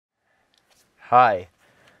Hi,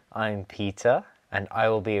 I'm Peter, and I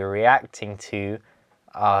will be reacting to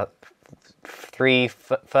our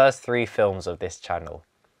first three films of this channel.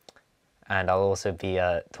 And I'll also be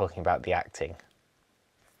talking about the acting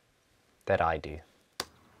that I do. So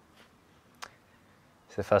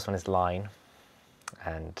the first one is Line,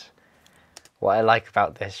 and what I like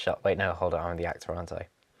about this shot... Wait, no, hold on, I'm the actor, aren't I?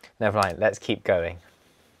 Never mind, let's keep going.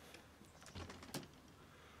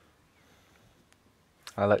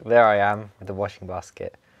 Oh look, there I am with the washing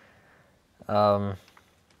basket. So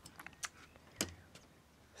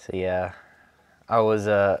yeah, I was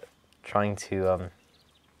trying to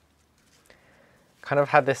kind of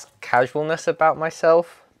have this casualness about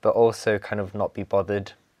myself, but also kind of not be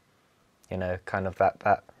bothered. You know, kind of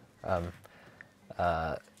that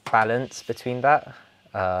balance between that.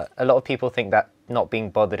 A lot of people think that not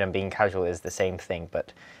being bothered and being casual is the same thing,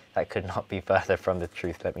 but that could not be further from the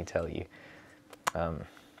truth, let me tell you.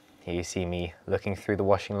 Here you see me looking through the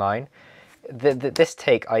washing line. This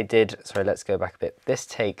take I did, sorry, let's go back a bit. This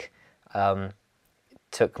take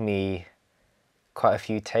took me quite a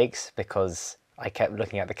few takes because I kept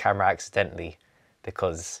looking at the camera accidentally,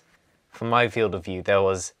 because from my field of view there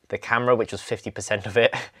was the camera, which was 50% of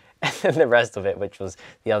it, and then the rest of it, which was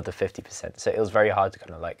the other 50%. So it was very hard to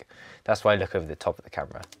kind of like, that's why I look over the top of the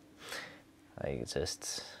camera. I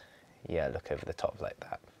just, yeah, look over the top like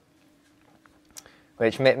that.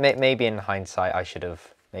 Which maybe in hindsight I should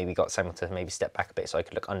have maybe got someone to maybe step back a bit so I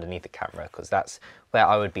could look underneath the camera, because that's where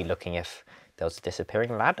I would be looking if there was a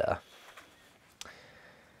disappearing ladder.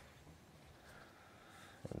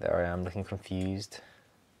 There I am looking confused.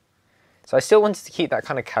 So I still wanted to keep that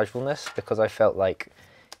kind of casualness, because I felt like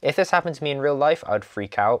if this happened to me in real life, I would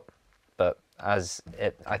freak out. But I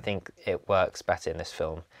think it works better in this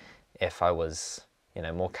film if I was, you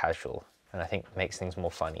know, more casual, and I think it makes things more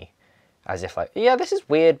funny. As if like, yeah, this is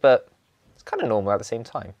weird, but it's kind of normal at the same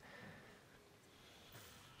time.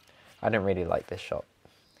 I don't really like this shot.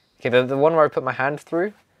 Okay, the one where I put my hand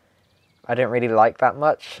through, I don't really like that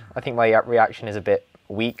much. I think my reaction is a bit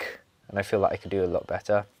weak, and I feel like I could do a lot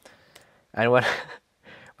better. And when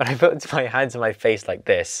when I put my hands on my face like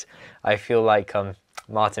this, I feel like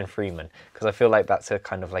Martin Freeman, because I feel like that's a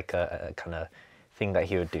kind of like a kind of thing that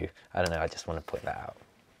he would do. I don't know, I just want to point that out.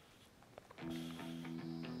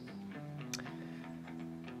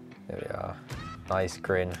 There we are. Nice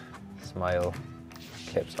grin, smile,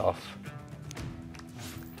 clips off.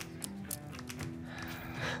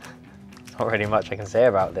 Not really much I can say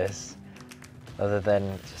about this, other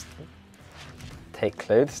than just take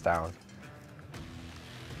clothes down.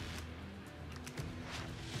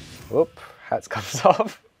 Whoop, hat comes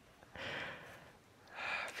off.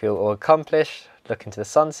 Feel all accomplished, look into the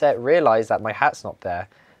sunset, realise that my hat's not there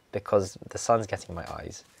because the sun's getting in my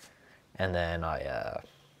eyes. And then I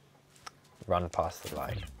run past the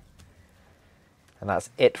line. And that's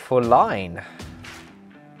it for Line.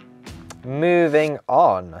 Moving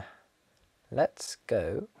on. Let's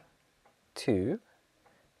go to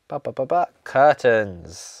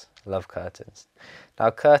curtains. Love curtains. Now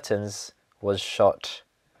curtains was shot,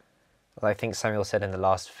 well, I think Samuel said in the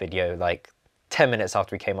last video, like 10 minutes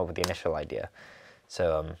after we came up with the initial idea.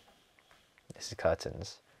 So this is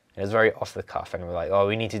curtains. It was very off the cuff, and we're like, oh,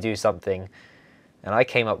 we need to do something. And I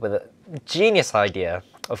came up with a genius idea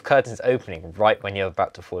of curtains opening right when you're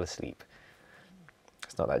about to fall asleep.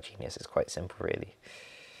 It's not that genius, it's quite simple really.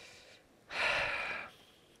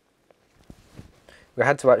 We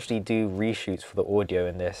had to actually do reshoots for the audio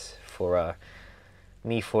in this for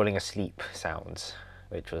me falling asleep sounds,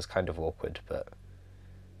 which was kind of awkward, but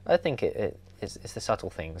I think it's the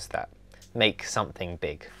subtle things that make something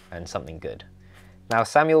big and something good. Now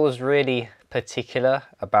Samuel was really particular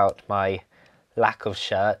about my lack of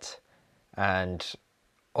shirt, and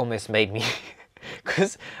almost made me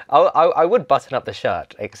because I would button up the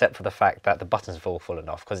shirt, except for the fact that the buttons have all fallen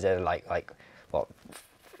off because they're like what,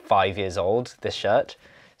 5 years old, this shirt.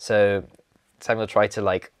 So Samuel tried to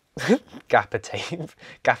like gaffer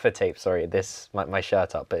tape sorry, this my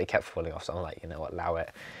shirt up, but it kept falling off, so I'm like, you know what, allow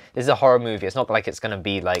it. This is a horror movie, it's not like it's gonna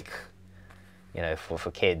be like, you know,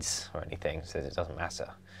 for kids or anything, so it doesn't matter.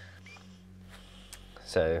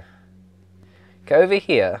 So go over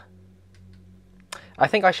here. I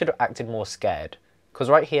think I should have acted more scared, because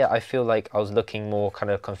right here I feel like I was looking more kind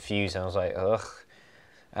of confused, and I was like, ugh,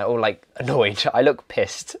 or like annoyed. I look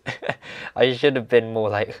pissed. I should have been more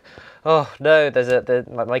like, oh no,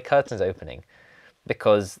 my curtain's opening.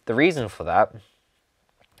 Because the reason for that,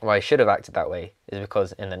 why I should have acted that way, is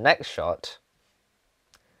because in the next shot,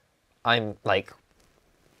 I'm like,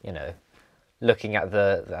 you know, looking at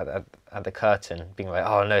the curtain, being like,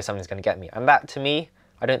 oh no, something's going to get me. And that, to me,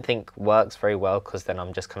 I don't think works very well, because then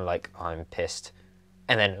I'm just kind of like, oh, I'm pissed,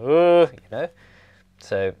 and then you know.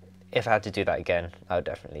 So if I had to do that again, I would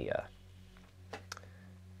definitely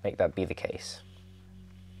make that be the case.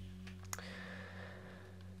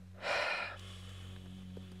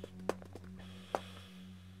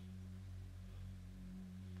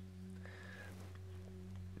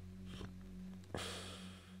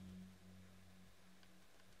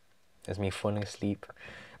 There's me falling asleep.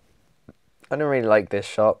 I don't really like this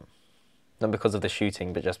shot, not because of the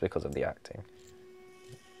shooting, but just because of the acting.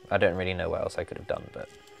 I don't really know what else I could have done, but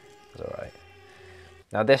it was alright.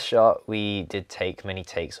 Now this shot, we did take many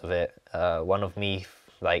takes of it. One of me,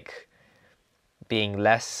 like, being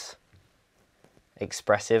less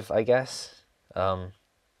expressive, I guess.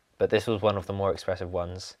 But this was one of the more expressive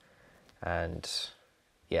ones. And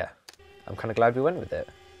yeah, I'm kind of glad we went with it.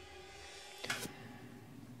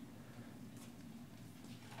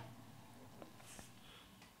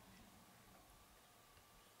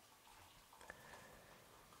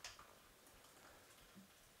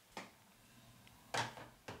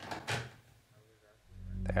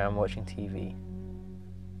 There I'm watching TV.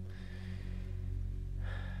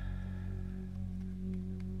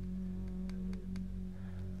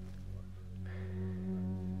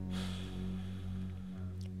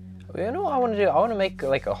 You know what I want to do? I want to make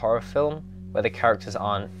like a horror film where the characters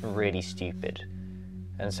aren't really stupid.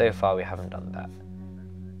 And so far we haven't done that.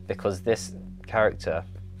 Because this character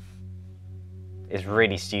is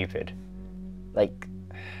really stupid. Like,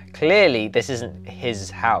 clearly this isn't his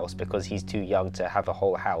house because he's too young to have a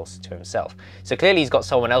whole house to himself. So clearly he's got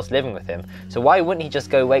someone else living with him. So why wouldn't he just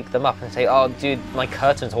go wake them up and say, oh dude, my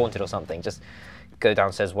curtain's haunted or something? Just go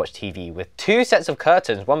downstairs, watch TV with 2 sets of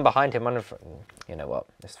curtains, one behind him, one in front. You know what,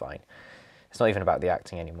 it's fine. It's not even about the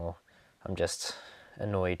acting anymore. I'm just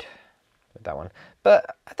annoyed with that one.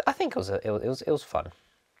 But I think it was fun.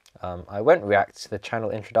 I won't react to the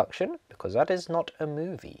channel introduction because that is not a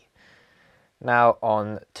movie. Now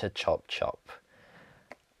on to Chop Chop.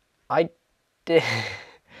 I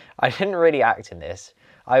didn't really act in this.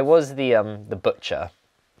 I was the butcher.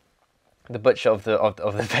 The butcher of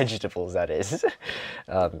the vegetables, that is,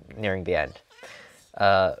 nearing the end.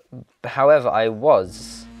 However, I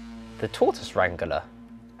was the tortoise wrangler,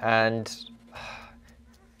 and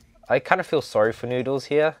I kind of feel sorry for Noodles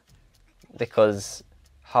here, because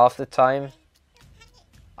half the time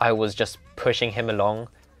I was just pushing him along.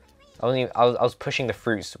 I was pushing the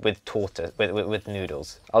fruits with with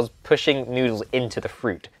Noodles. I was pushing Noodles into the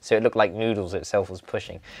fruit, so it looked like Noodles itself was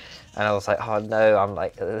pushing. And I was like, oh no, I'm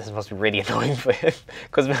like, this must be really annoying for him.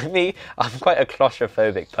 Because with me, I'm quite a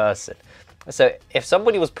claustrophobic person. So if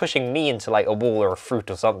somebody was pushing me into like a wall or a fruit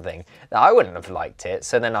or something, I wouldn't have liked it.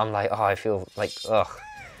 So then I'm like, oh, I feel like, ugh.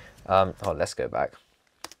 Oh, let's go back.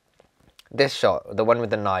 This shot, the one with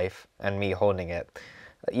the knife and me holding it,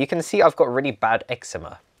 you can see I've got really bad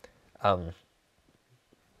eczema.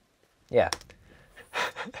 Yeah.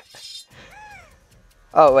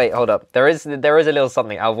 Oh wait, hold up. There is a little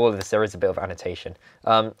something out of all of this. There is a bit of annotation.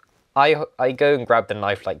 I go and grab the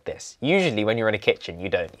knife like this. Usually when you're in a kitchen, you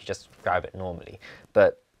don't. You just grab it normally.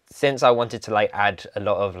 But since I wanted to like add a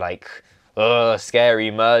lot of like scary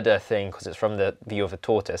murder thing, because it's from the view of a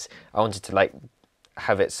tortoise, I wanted to like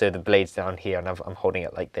have it so the blade's down here and I'm holding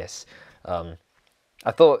it like this.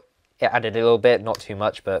 I thought it added a little bit, not too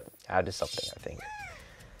much, but it added something, I think.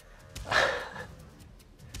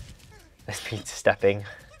 There's me stepping.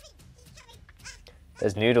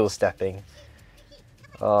 There's Noodles stepping.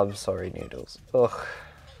 Oh, I'm sorry, Noodles. Ugh.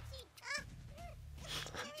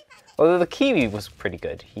 Although the kiwi was pretty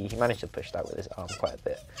good. He managed to push that with his arm quite a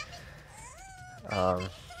bit.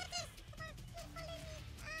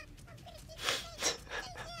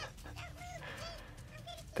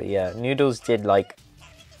 But yeah, Noodles did like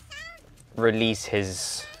release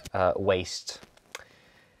his waste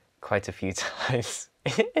quite a few times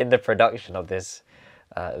in the production of this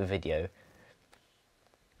video.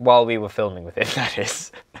 While we were filming with him, that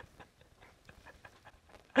is.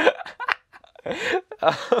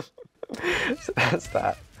 So that's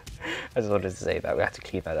that. I just wanted to say that. We had to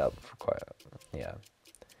clean that up for quite, yeah.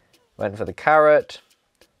 Went for the carrot,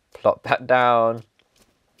 plopped that down.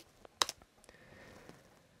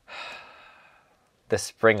 The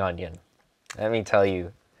spring onion. Let me tell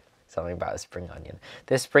you something about a spring onion.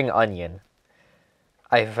 This spring onion,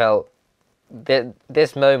 I felt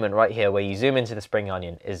this moment right here where you zoom into the spring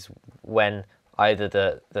onion is when either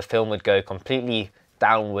the film would go completely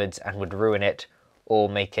downwards and would ruin it, or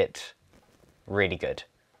make it really good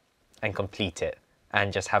and complete it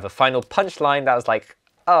and just have a final punchline that was like,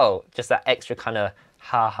 oh, just that extra kind of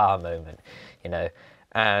ha-ha moment, you know.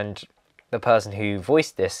 And the person who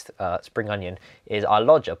voiced this Spring Onion is our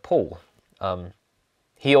lodger, Paul.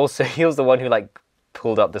 He was the one who like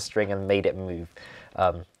pulled up the string and made it move.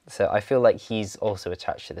 So I feel like he's also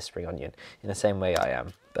attached to the Spring Onion in the same way I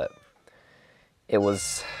am. But it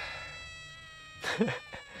was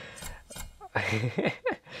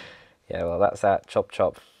yeah, well, that's that. Chop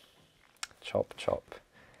chop, chop chop.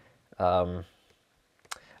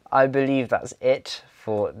 I believe that's it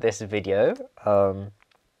for this video.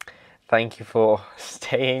 Thank you for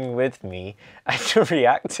staying with me and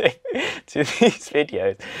reacting to these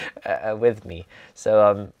videos with me.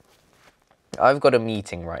 So I've got a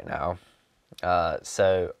meeting right now,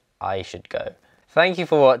 so I should go. Thank you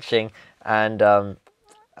for watching, and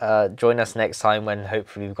join us next time when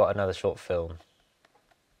hopefully we've got another short film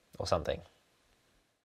or something.